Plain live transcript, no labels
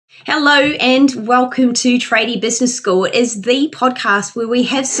Hello and welcome to Tradie Business School. It is the podcast where we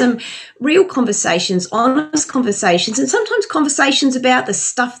have some real conversations, honest conversations, and sometimes conversations about the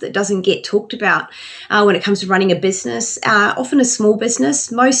stuff that doesn't get talked about when it comes to running a business, often a small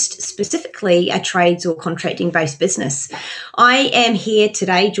business, most specifically a trades or contracting-based business. I am here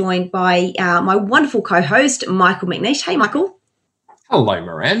today joined by my wonderful co-host, Michael McNeish. Hey, Michael. Hello,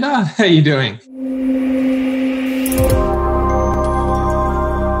 Miranda. How are you doing?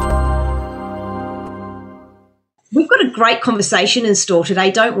 We've got a great conversation in store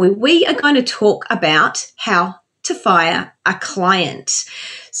today, don't we? We are going to talk about how to fire a client.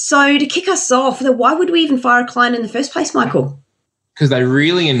 So to kick us off, why would we even fire a client in the first place, Michael? Because they're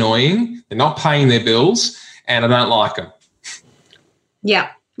really annoying, they're not paying their bills, and I don't like them. Yeah.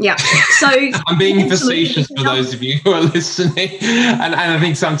 So I'm being facetious for those of you who are listening. And I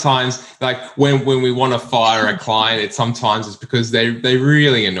think sometimes, like when we want to fire a client, it's because they're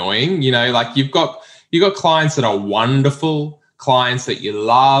really annoying. You know, like you've got clients that are wonderful, clients that you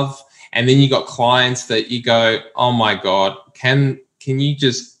love, and then you got clients that you go, oh my God, can you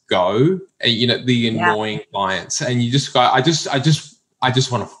just go? You know, the annoying clients, and you just go, I just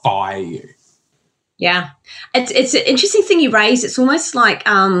want to fire you. Yeah, it's an interesting thing you raised. It's almost like,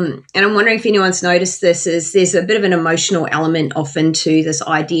 and I'm wondering if anyone's noticed this, is there's a bit of an emotional element often to this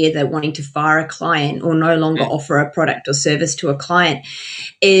idea that wanting to fire a client or no longer offer a product or service to a client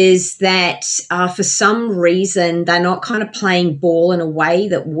is that for some reason they're not kind of playing ball in a way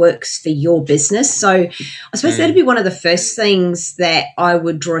that works for your business. So I suppose that'd be one of the first things that I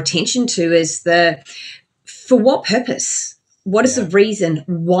would draw attention to is for what purpose? What is the reason?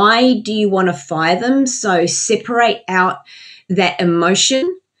 Why do you want to fire them? So separate out that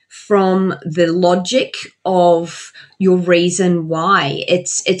emotion from the logic of your reason why.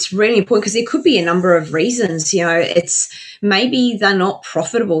 It's really important because there could be a number of reasons. You know, it's maybe they're not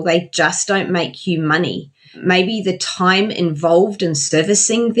profitable. They just don't make you money. Maybe the time involved in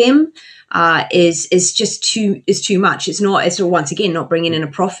servicing them is just too much. It's once again not bringing in a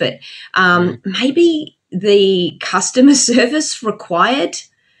profit. Maybe the customer service required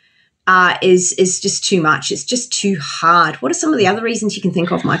is just too much. It's just too hard. What are some of the other reasons you can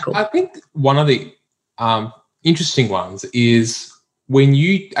think of, Michael? I think one of the interesting ones is when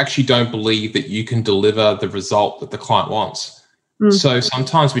you actually don't believe that you can deliver the result that the client wants. So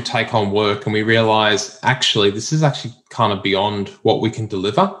sometimes we take on work and we realize, actually, this is actually kind of beyond what we can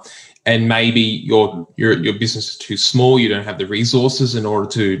deliver. And maybe your business is too small, you don't have the resources in order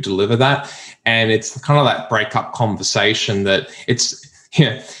to deliver that. And it's kind of that breakup conversation that it's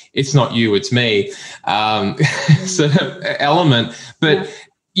not you, it's me sort of element. But,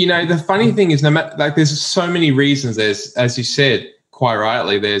 you know, the funny thing is, no matter, like, there's so many reasons. There's, as you said quite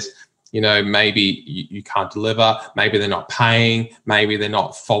rightly, there's, you know, maybe you can't deliver, maybe they're not paying, maybe they're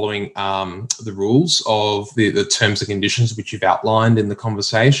not following the rules of the terms and conditions which you've outlined in the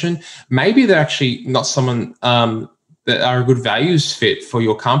conversation. Maybe they're actually not someone that are a good values fit for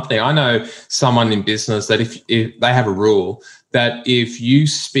your company. I know someone in business that if they have a rule that if you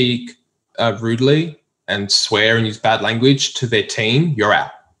speak rudely and swear and use bad language to their team, you're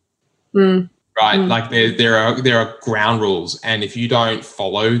out. Right, like there are ground rules, and if you don't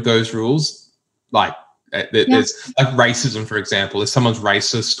follow those rules, like there's like racism, for example. If someone's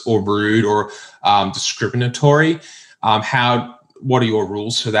racist or rude or discriminatory, what are your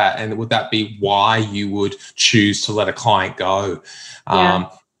rules for that? And would that be why you would choose to let a client go?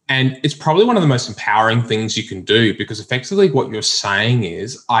 And it's probably one of the most empowering things you can do, because effectively what you're saying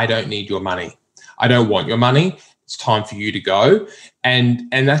is, I don't need your money. I don't want your money. It's time for you to go. And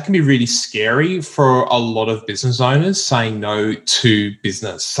that can be really scary for a lot of business owners, saying no to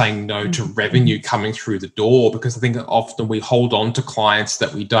business, saying no to revenue coming through the door, because I think often we hold on to clients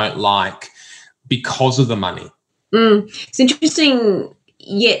that we don't like because of the money. It's interesting.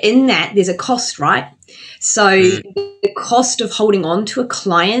 Yeah, in that there's a cost, right? So the cost of holding on to a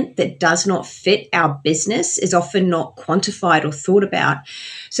client that does not fit our business is often not quantified or thought about.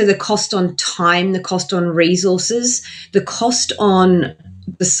 So the cost on time, the cost on resources, the cost on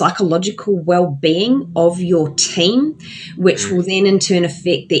the psychological well-being of your team, which will then in turn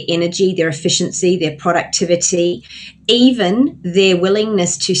affect their energy, their efficiency, their productivity, even their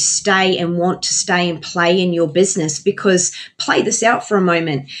willingness to stay and want to stay and play in your business. Because play this out for a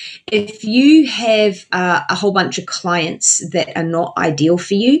moment. If you have a whole bunch of clients that are not ideal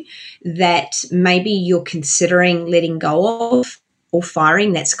for you, that maybe you're considering letting go of, or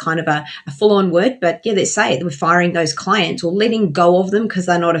firing, that's kind of a full-on word, but yeah, let's say it, we're firing those clients or letting go of them because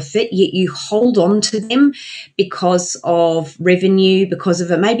they're not a fit, yet you hold on to them because of revenue, because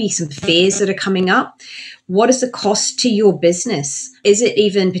of maybe some fears that are coming up. what is the cost to your business? Is it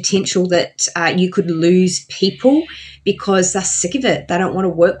even potential that you could lose people because they're sick of it? They don't want to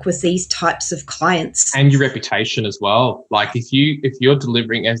work with these types of clients. And your reputation as well. Like if you're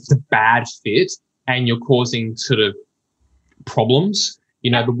delivering as a bad fit and you're causing sort of problems,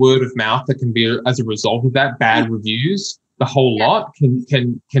 the word of mouth that can be as a result of that, bad reviews, the whole lot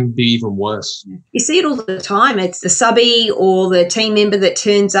can be even worse. You see it all the time. It's the subby or the team member that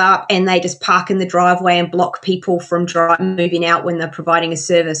turns up and they just park in the driveway and block people from moving out when they're providing a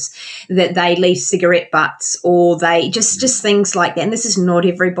service, that they leave cigarette butts, or they just things like that. And this is not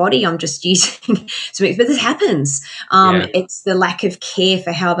everybody. I'm just using some, but this happens. It's the lack of care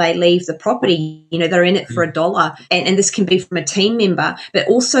for how they leave the property. They're in it for $1. And this can be from a team member, but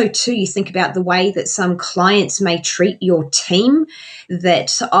also too, you think about the way that some clients may treat your team.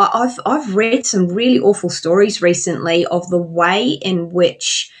 That I've read some really awful stories recently of the way in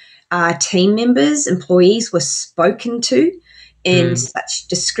which team members, employees were spoken to in such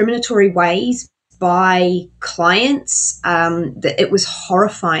discriminatory ways by clients, that it was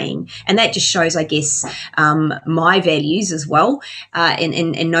horrifying. And that just shows, I guess, my values as well,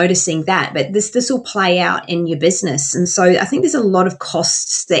 in noticing that. But this will play out in your business. And so I think there's a lot of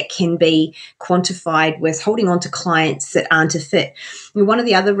costs that can be quantified with holding on to clients that aren't a fit. One of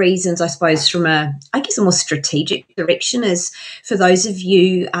the other reasons, I suppose, from a more strategic direction is for those of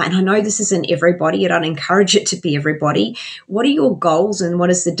you, and I know this isn't everybody, I don't encourage it to be everybody, what are your goals and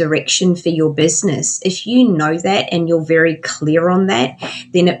what is the direction for your business? If you know that and you're very clear on that,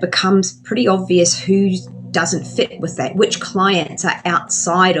 then it becomes pretty obvious who doesn't fit with that, which clients are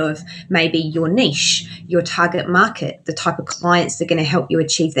outside of maybe your niche, your target market, the type of clients that are going to help you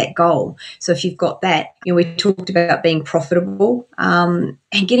achieve that goal. So if you've got that, we talked about being profitable, and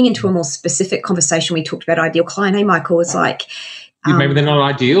getting into a more specific conversation, we talked about ideal client. Hey, Michael, it's like maybe they're not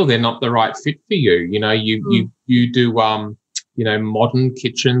ideal, they're not the right fit for you. You do modern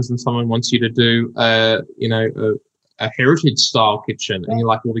kitchens, and someone wants you to do a heritage style kitchen, and you're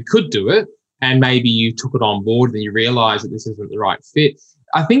like, well, we could do it, and maybe you took it on board and you realize that this isn't the right fit.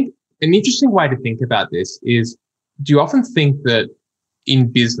 I think an interesting way to think about this is, do you often think that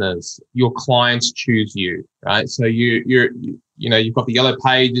in business your clients choose you, right? So you've got the yellow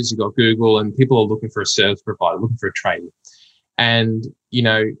pages, you've got Google, and people are looking for a service provider, looking for a tradie, and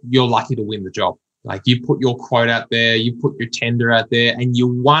you're lucky to win the job. Like you put your quote out there, you put your tender out there, and you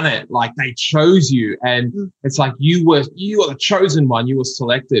won it. Like they chose you, and it's like you are the chosen one. You were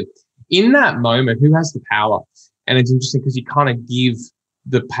selected. In that moment, who has the power? And it's interesting because you kind of give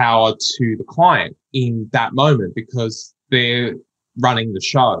the power to the client in that moment because they're running the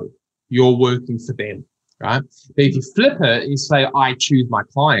show. You're working for them, right? But if you flip it, you say, I choose my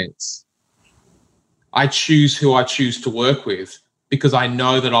clients. I choose who I choose to work with, because I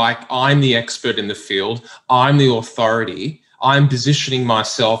know that I'm the expert in the field. I'm the authority. I'm positioning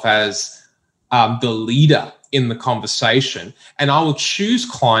myself as the leader in the conversation. And I will choose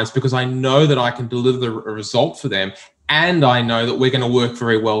clients because I know that I can deliver a result for them. And I know that we're going to work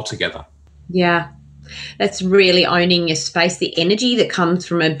very well together. Yeah. That's really owning your space, the energy that comes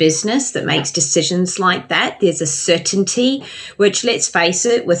from a business that makes decisions like that. There's a certainty, which, let's face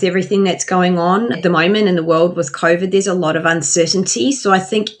it, with everything that's going on at the moment in the world with COVID, there's a lot of uncertainty. So I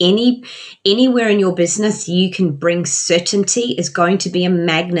think anywhere in your business you can bring certainty is going to be a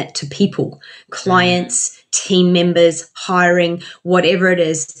magnet to people, clients, team members, hiring, whatever it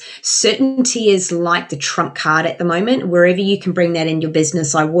is. Certainty is like the trump card at the moment. Wherever you can bring that in your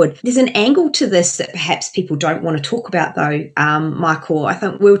business, I would. There's an angle to this that perhaps people don't want to talk about, though, Michael. I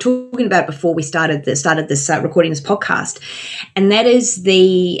think we were talking about it before we started this recording this podcast, and that is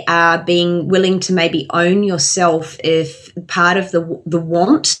the being willing to maybe own yourself if part of the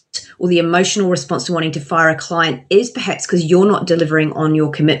want or the emotional response to wanting to fire a client is perhaps because you're not delivering on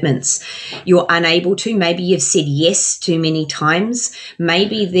your commitments. You're unable to. Maybe you've said yes too many times.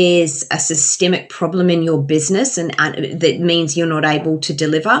 Maybe there's a systemic problem in your business and that means you're not able to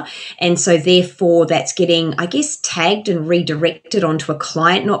deliver. And so therefore that's getting, I guess, tagged and redirected onto a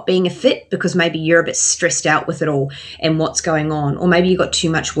client not being a fit because maybe you're a bit stressed out with it all and what's going on. Or maybe you've got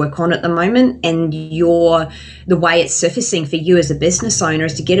too much work on at the moment and the way it's surfacing for you as a business owner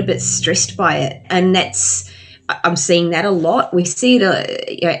is to get a bit stressed by it. And I'm seeing that a lot. We see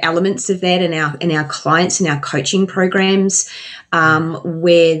elements of that in our clients, in our coaching programs,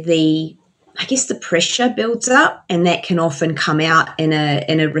 where the pressure builds up, and that can often come out in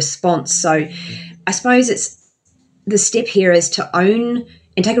a response. So I suppose it's the step here is to own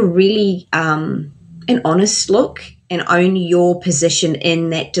and take a really an honest look and own your position in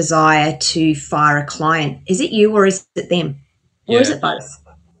that desire to fire a client. Is it you or is it them? Or is it both?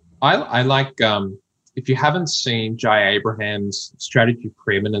 I like if you haven't seen Jay Abraham's Strategy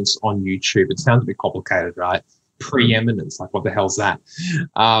Preeminence on YouTube, it sounds a bit complicated, right? Preeminence, like what the hell's that?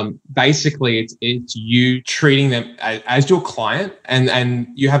 Basically, it's you treating them as your client, and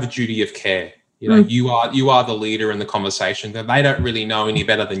you have a duty of care. You know, you are the leader in the conversation. That they don't really know any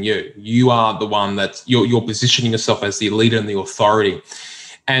better than you. You are the one that you're positioning yourself as the leader and the authority.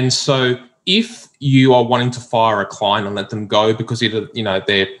 And so, if you are wanting to fire a client and let them go because either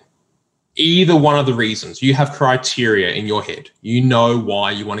they're either one of the reasons, you have criteria in your head, you know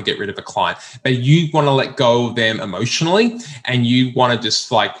why you want to get rid of a client, but you want to let go of them emotionally and you want to just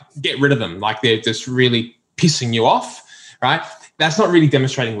like get rid of them, like they're just really pissing you off, right? That's not really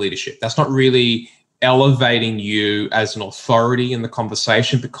demonstrating leadership. That's not really elevating you as an authority in the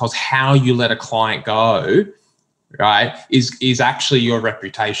conversation, because how you let a client go, right, is actually your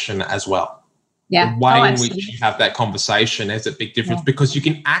reputation as well. Yeah. The way in which you have that conversation has a big difference, because you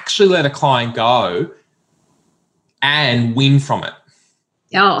can actually let a client go and win from it.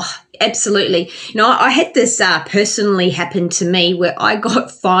 Oh, absolutely. You know, I had this personally happen to me where I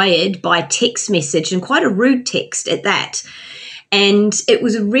got fired by text message, and quite a rude text at that. And it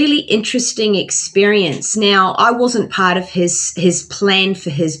was a really interesting experience. Now, I wasn't part of his plan for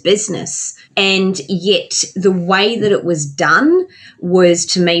his business, and yet the way that it was done was,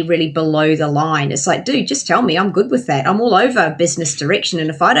 to me, really below the line. It's like, dude, just tell me. I'm good with that. I'm all over business direction. And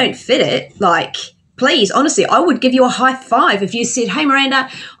if I don't fit it, like, please, honestly, I would give you a high five if you said, hey, Miranda,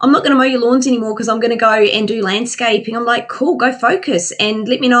 I'm not going to mow your lawns anymore because I'm going to go and do landscaping. I'm like, cool, go focus and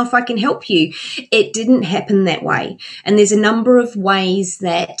let me know if I can help you. It didn't happen that way. And there's a number of ways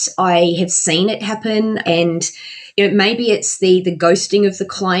that I have seen it happen. And you know, maybe it's the ghosting of the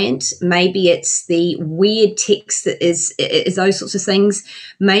client. Maybe it's the weird text that is those sorts of things.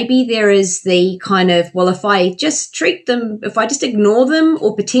 Maybe there is the kind of, well, if I just treat them, if I just ignore them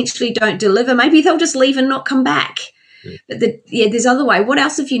or potentially don't deliver, maybe they'll just leave and not come back. But there's other way. What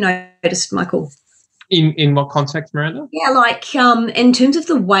else have you noticed, Michael? In what context, Miranda? Yeah, like in terms of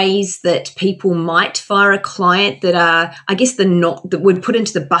the ways that people might fire a client that are, I guess, that would put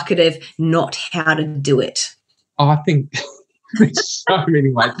into the bucket of not how to do it. Oh, I think there's so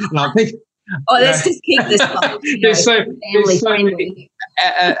many ways. And I think, let's just keep this there's so many.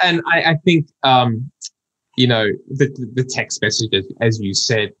 And I think, the text messages, as you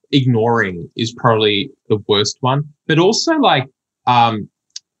said, ignoring is probably the worst one. But also, like,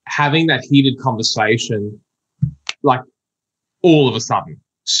 having that heated conversation, like, all of a sudden.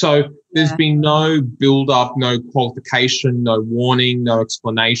 So there's been no build-up, no qualification, no warning, no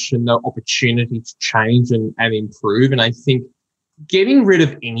explanation, no opportunity to change and improve. And I think getting rid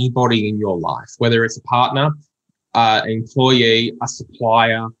of anybody in your life, whether it's a partner, an employee, a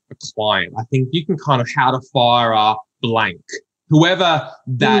supplier, a client, I think you can kind of how to fire a blank, whoever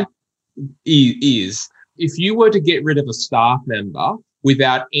that is. If you were to get rid of a staff member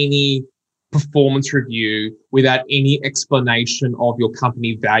without any performance review, without any explanation of your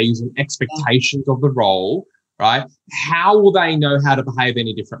company values and expectations of the role, right? How will they know how to behave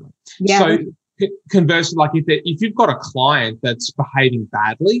any differently? Yeah. So conversely, like if you've got a client that's behaving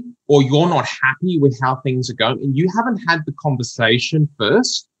badly, or you're not happy with how things are going, and you haven't had the conversation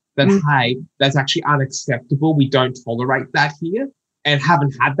first that, hey, that's actually unacceptable, we don't tolerate that here, and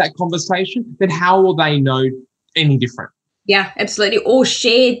haven't had that conversation, then how will they know any different? Yeah, absolutely. Or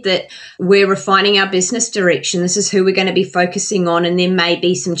shared that we're refining our business direction. This is who we're going to be focusing on, and there may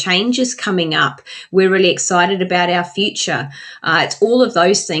be some changes coming up. We're really excited about our future. It's all of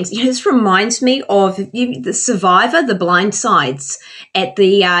those things. You know, this reminds me of the Survivor, the Blind Sides at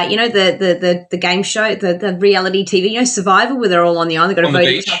the the game show, the reality TV. Survivor, where they're all on the island, they've got to vote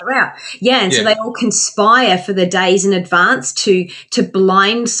each other out. Yeah, and so they all conspire for the days in advance to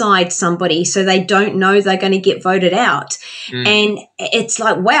blindside somebody so they don't know they're going to get voted out. And it's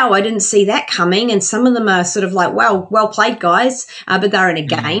like, wow, I didn't see that coming. And some of them are sort of like, wow, well played, guys, but they're in a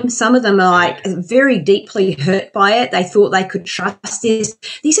game. Some of them are like very deeply hurt by it. They thought they could trust this.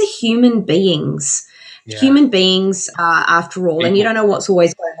 These are human beings. Yeah. Human beings, after all, and you don't know what's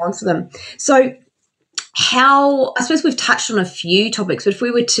always going on for them. So I suppose we've touched on a few topics, but if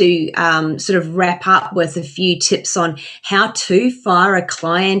we were to sort of wrap up with a few tips on how to fire a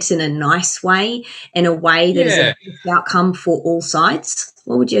client in a nice way, in a way that is a good outcome for all sides,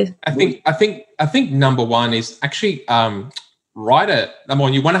 what would you? I think number one is actually number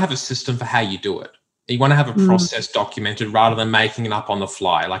one, you want to have a system for how you do it. You want to have a process documented rather than making it up on the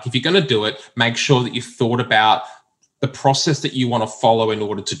fly. Like if you're going to do it, make sure that you've thought about the process that you want to follow in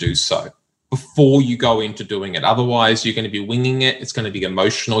order to do so before you go into doing it. Otherwise, you're going to be winging it. It's going to be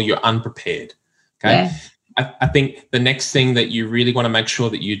emotional. You're unprepared. Okay. I think the next thing that you really want to make sure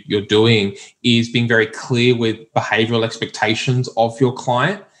that you're doing is being very clear with behavioral expectations of your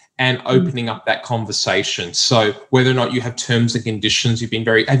client and opening up that conversation. So whether or not you have terms and conditions,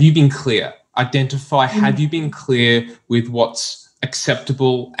 have you been clear? Identify, have you been clear with what's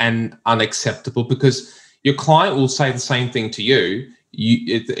acceptable and unacceptable? Because your client will say the same thing to you.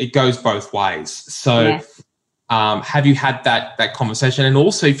 It goes both ways. So yes. Have you had that conversation? And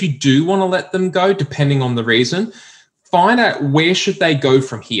also, if you do want to let them go, depending on the reason, find out where should they go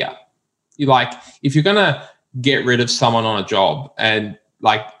from here. If you're going to get rid of someone on a job and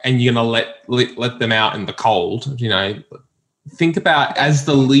you're going to let them out in the cold, think about as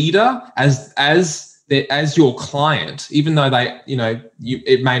the leader, as your client, even though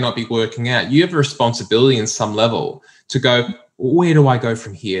it may not be working out, you have a responsibility in some level to go, where do I go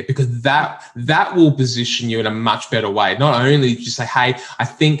from here? Because that will position you in a much better way. Not only did you say, hey, I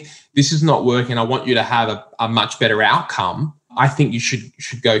think this is not working, I want you to have a much better outcome, I think you should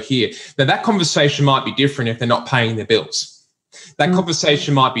go here. Now, that conversation might be different if they're not paying their bills. That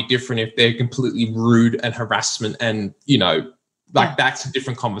conversation might be different if they're completely rude and harassment and, that's a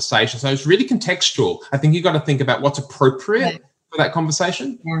different conversation. So it's really contextual. I think you've got to think about what's appropriate for that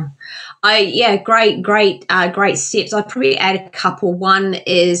conversation. Great steps. I'd probably add a couple. One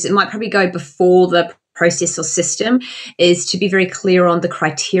is it might probably go before the process or system is to be very clear on the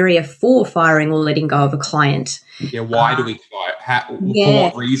criteria for firing or letting go of a client. Yeah, why do we fire? For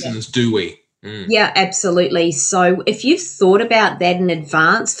what reasons do we? Yeah, absolutely. So if you've thought about that in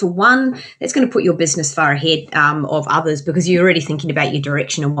advance, for one, that's going to put your business far ahead of others because you're already thinking about your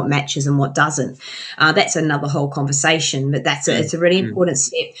direction and what matches and what doesn't. That's another whole conversation, but it's a really important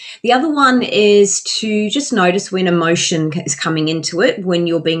step. The other one is to just notice when emotion is coming into it, when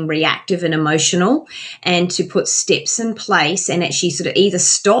you're being reactive and emotional, and to put steps in place and actually sort of either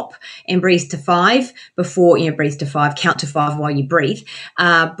stop and breathe to 5 before, breathe to 5, count to 5 while you breathe,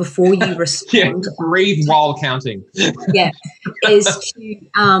 before you respond. Yeah, breathe while counting. Is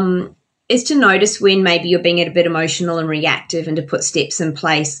to notice when maybe you're being a bit emotional and reactive and to put steps in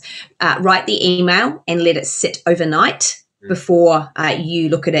place. Write the email and let it sit overnight before you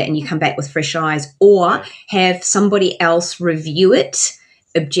look at it and you come back with fresh eyes, or have somebody else review it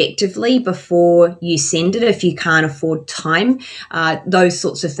objectively before you send it if you can't afford time. Those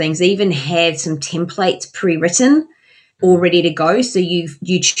sorts of things. Even have some templates pre-written all ready to go. So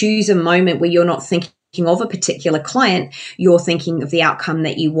you choose a moment where you're not thinking of a particular client, you're thinking of the outcome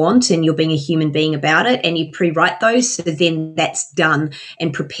that you want and you're being a human being about it, and you pre-write those so then that's done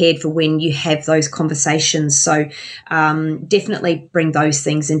and prepared for when you have those conversations. So definitely bring those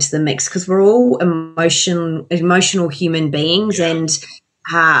things into the mix because we're all emotional human beings and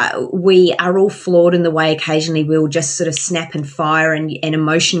we are all flawed in the way occasionally we'll just sort of snap and fire and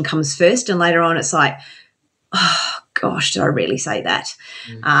emotion comes first, and later on it's like, oh gosh, did I really say that?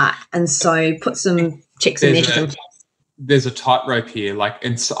 And so put some checks and measures in place. There's a tightrope here.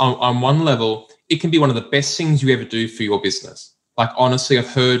 On one level, it can be one of the best things you ever do for your business. Honestly, I've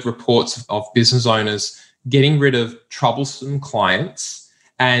heard reports of business owners getting rid of troublesome clients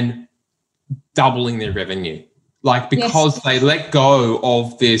and doubling their revenue. Because they let go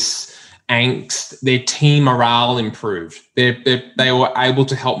of this angst, their team morale improved. They were able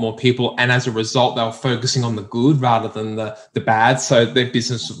to help more people, and as a result, they were focusing on the good rather than the bad. So their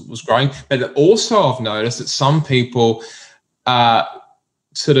business was growing. But also, I've noticed that some people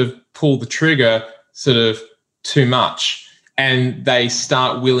sort of pull the trigger sort of too much, and they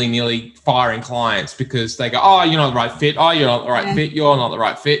start willy-nilly firing clients because they go, "Oh, you're not the right fit. Oh, you're not the right fit. You're not the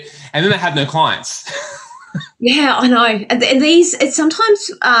right fit," and then they have no clients. Yeah, I know. And it's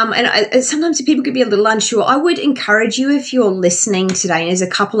sometimes, sometimes people could be a little unsure. I would encourage you, if you're listening today, and there's a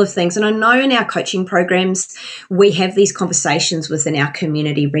couple of things, and I know in our coaching programs, we have these conversations within our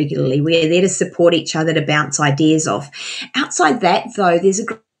community regularly. We're there to support each other, to bounce ideas off. Outside that, though, there's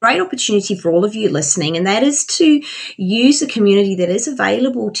a great opportunity for all of you listening, and that is to use a community that is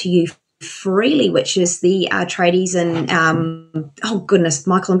available to you freely, which is the tradies and oh goodness,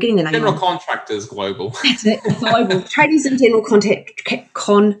 Michael, I'm getting the name General wrong. Contractors Global. That's it, global. Tradies and General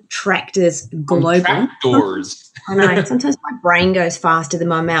Contractors Global. Contractors. I know, sometimes my brain goes faster than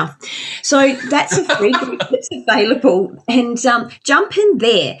my mouth. So that's a free group that's available, and jump in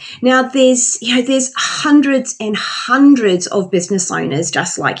there. Now there's hundreds and hundreds of business owners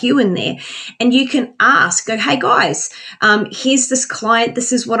just like you in there, and you can ask, go, hey guys, here's this client,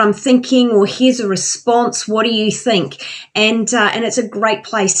 this is what I'm thinking, or here's a response, what do you think? And it's a great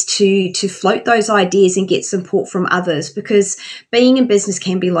place to float those ideas and get support from others, because being in business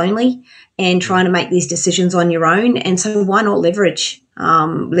can be lonely and trying to make these decisions on your own. And so why not leverage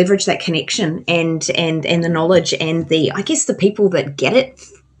leverage that connection and the knowledge and I guess the people that get it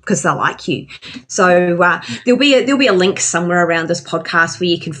because they like you. So there'll be a link somewhere around this podcast where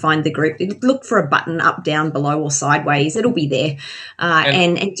you can find the group. Look for a button up, down, below, or sideways. It'll be there,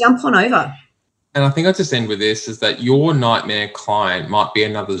 and jump on over. And I think I'll just end with this: is that your nightmare client might be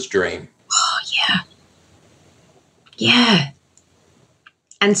another's dream. Oh yeah.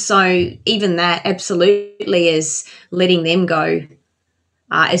 And so even that absolutely is letting them go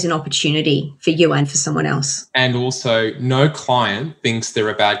as an opportunity for you and for someone else. And also, no client thinks they're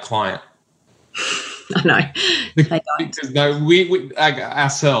a bad client. I know. They don't. Because no, we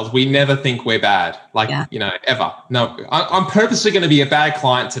ourselves, we never think we're bad, ever. No, I'm purposely going to be a bad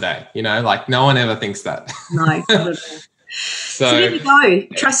client today, no one ever thinks that. No, not at all. So there you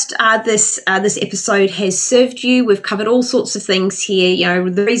go. Trust this episode has served you. We've covered all sorts of things here,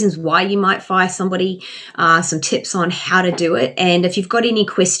 the reasons why you might fire somebody, some tips on how to do it. And if you've got any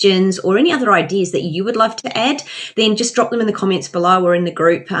questions or any other ideas that you would love to add, then just drop them in the comments below or in the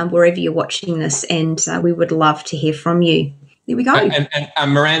group, wherever you're watching this. And we would love to hear from you. There we go. And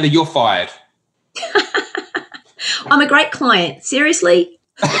Miranda, you're fired. I'm a great client. Seriously?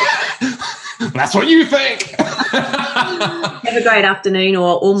 That's what you think. Have a great afternoon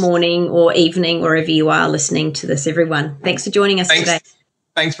or morning or evening, wherever you are listening to this, everyone. Thanks for joining us today.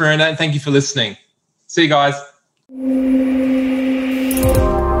 Thanks, Miranda, and thank you for listening. See you guys.